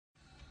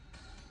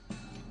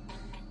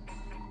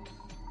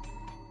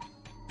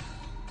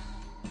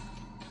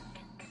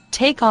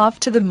Take off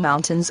to the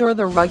mountains or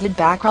the rugged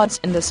backroads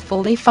in this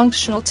fully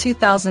functional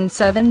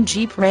 2007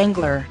 Jeep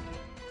Wrangler.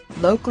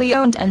 Locally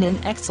owned and in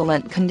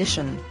excellent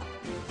condition.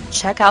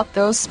 Check out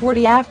those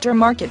sporty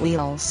aftermarket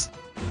wheels.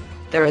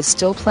 There is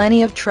still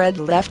plenty of tread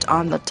left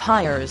on the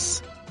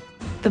tires.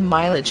 The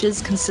mileage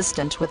is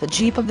consistent with a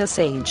Jeep of this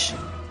age.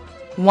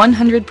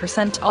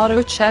 100%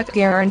 auto check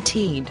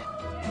guaranteed.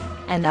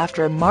 An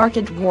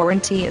aftermarket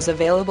warranty is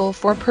available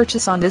for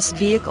purchase on this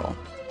vehicle.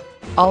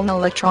 All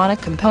electronic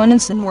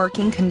components in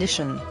working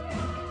condition.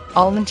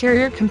 All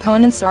interior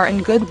components are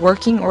in good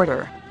working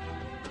order.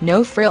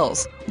 No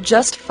frills,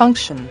 just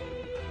function.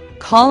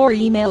 Call or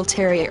email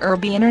Terry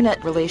Irby,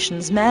 Internet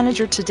Relations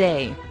Manager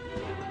today.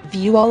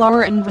 View all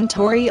our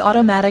inventory: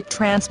 automatic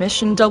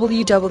transmission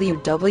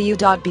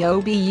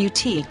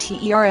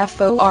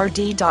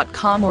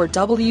www.bobutterford.com or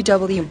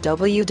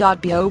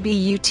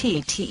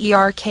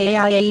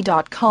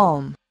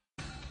www.bobutterkia.com.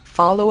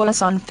 Follow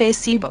us on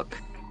Facebook.